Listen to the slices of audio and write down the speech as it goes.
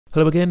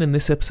Hello again. In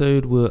this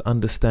episode we're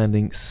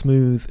understanding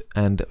smooth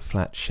and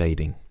flat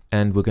shading,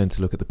 and we're going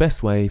to look at the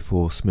best way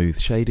for smooth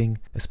shading,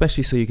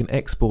 especially so you can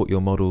export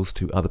your models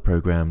to other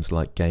programs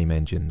like game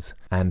engines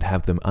and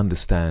have them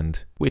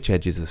understand which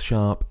edges are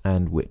sharp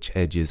and which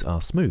edges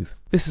are smooth.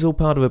 This is all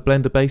part of a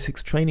Blender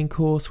Basics training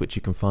course which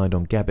you can find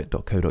on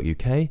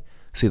gabit.co.uk,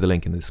 see the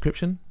link in the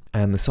description,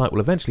 and the site will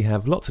eventually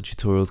have lots of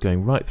tutorials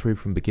going right through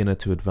from beginner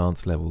to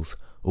advanced levels,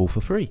 all for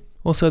free.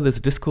 Also there's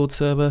a Discord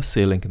server,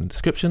 see a link in the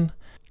description.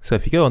 So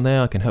if you go on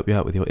there, I can help you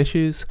out with your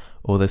issues,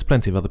 or there's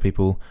plenty of other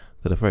people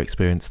that are very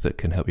experienced that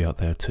can help you out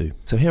there too.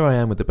 So here I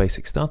am with the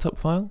basic startup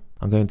file.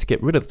 I'm going to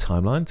get rid of the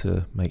timeline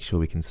to make sure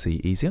we can see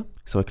easier.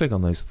 So I click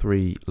on those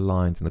three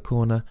lines in the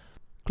corner,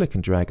 click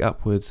and drag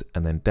upwards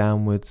and then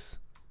downwards,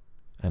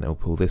 and it'll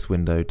pull this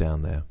window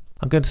down there.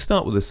 I'm going to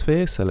start with a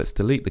sphere, so let's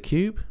delete the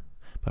cube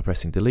by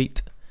pressing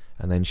delete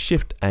and then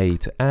Shift A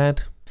to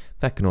add.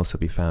 That can also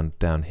be found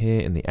down here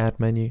in the add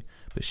menu,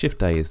 but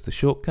Shift A is the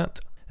shortcut.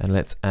 And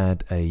let's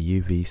add a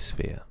UV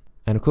sphere.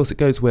 And of course it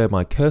goes where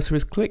my cursor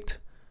is clicked,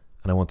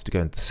 and I want it to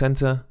go into the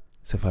center.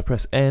 So if I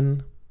press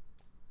N,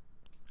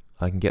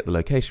 I can get the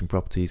location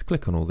properties,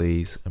 click on all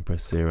these and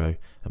press 0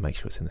 and make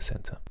sure it's in the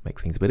center.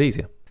 Make things a bit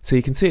easier. So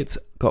you can see it's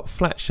got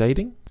flat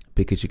shading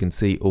because you can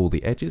see all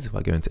the edges. If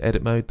I go into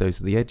edit mode,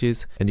 those are the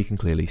edges and you can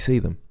clearly see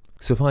them.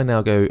 So if I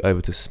now go over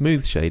to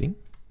smooth shading,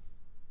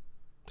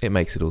 it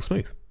makes it all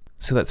smooth.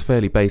 So that's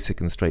fairly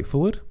basic and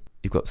straightforward.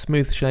 You've got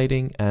smooth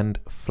shading and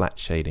flat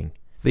shading.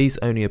 These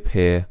only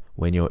appear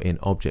when you're in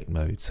object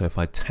mode. So if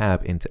I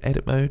tab into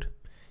edit mode,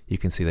 you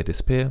can see they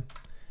disappear,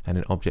 and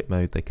in object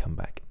mode they come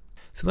back.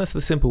 So that's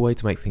the simple way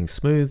to make things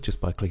smooth, just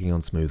by clicking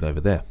on smooth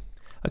over there.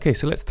 Okay,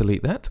 so let's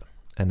delete that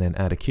and then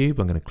add a cube.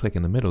 I'm going to click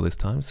in the middle this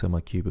time, so my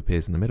cube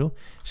appears in the middle.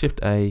 Shift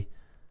A,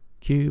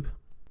 cube,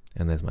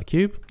 and there's my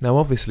cube. Now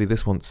obviously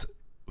this wants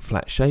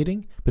flat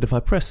shading, but if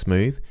I press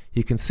smooth,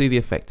 you can see the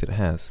effect it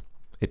has.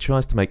 It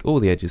tries to make all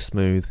the edges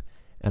smooth,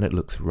 and it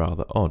looks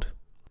rather odd.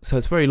 So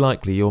it's very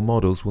likely your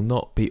models will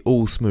not be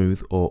all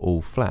smooth or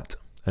all flat,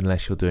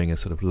 unless you're doing a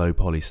sort of low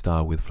poly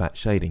style with flat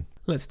shading.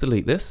 Let's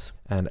delete this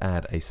and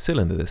add a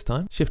cylinder this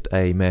time. Shift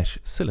A, mesh,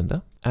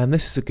 cylinder. And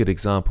this is a good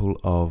example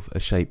of a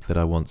shape that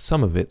I want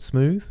some of it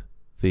smooth,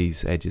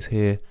 these edges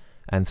here,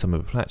 and some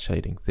of it flat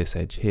shading, this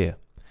edge here.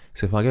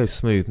 So if I go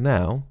smooth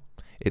now,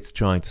 it's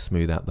trying to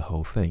smooth out the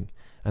whole thing,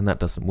 and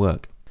that doesn't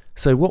work.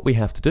 So what we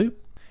have to do,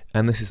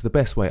 and this is the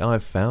best way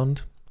I've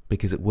found,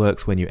 because it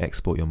works when you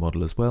export your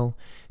model as well,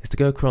 is to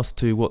go across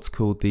to what's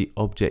called the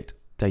Object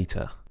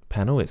Data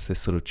panel. It's this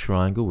sort of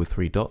triangle with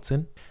 3 dots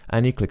in,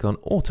 and you click on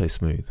Auto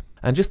Smooth.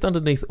 And just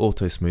underneath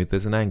Auto Smooth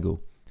there's an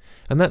angle,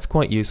 and that's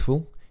quite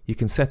useful. You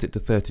can set it to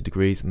 30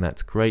 degrees and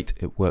that's great,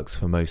 it works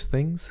for most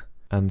things.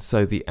 And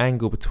so the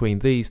angle between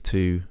these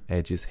two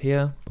edges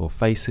here, or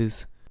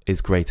faces,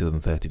 is greater than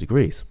 30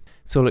 degrees.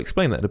 So I'll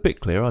explain that a bit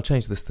clearer. I'll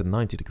change this to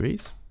 90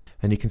 degrees,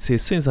 and you can see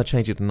as soon as I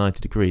change it to 90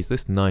 degrees,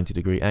 this 90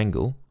 degree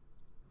angle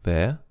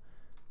there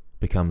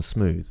becomes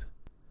smooth,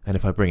 and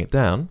if I bring it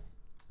down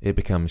it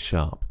becomes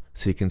sharp.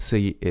 So you can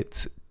see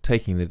it's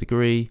taking the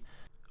degree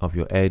of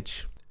your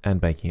edge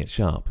and making it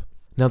sharp.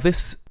 Now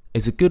this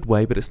is a good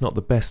way, but it's not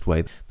the best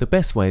way. The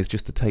best way is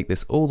just to take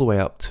this all the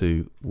way up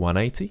to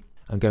 180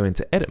 and go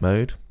into edit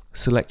mode,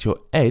 select your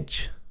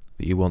edge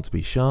that you want to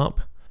be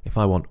sharp. If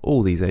I want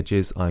all these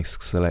edges, I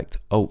select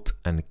Alt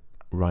and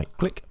right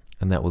click,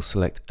 and that will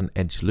select an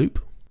edge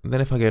loop. And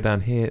then if I go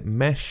down here,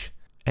 mesh,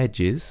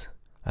 edges,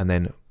 and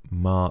then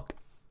mark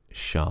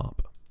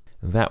sharp.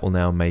 That will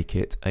now make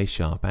it a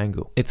sharp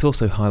angle. It's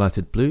also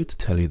highlighted blue to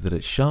tell you that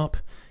it's sharp.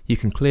 You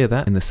can clear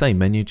that in the same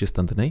menu just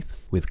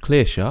underneath with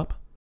clear sharp.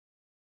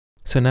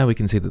 So now we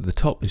can see that the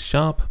top is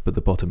sharp but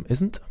the bottom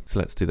isn't. So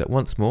let's do that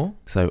once more.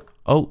 So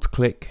Alt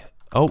click,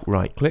 Alt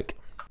right click,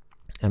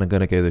 and I'm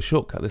going to go the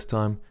shortcut this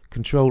time,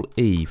 Control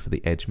E for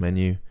the edge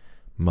menu,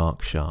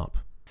 mark sharp.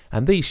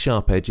 And these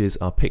sharp edges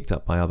are picked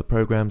up by other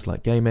programs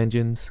like game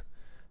engines,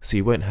 so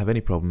you won't have any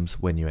problems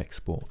when you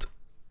export.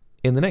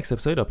 In the next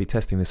episode I'll be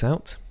testing this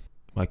out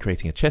by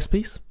creating a chess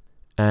piece,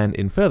 and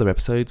in further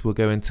episodes we'll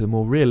go into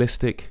more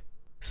realistic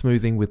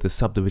smoothing with the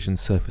subdivision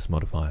surface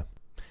modifier.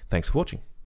 Thanks for watching.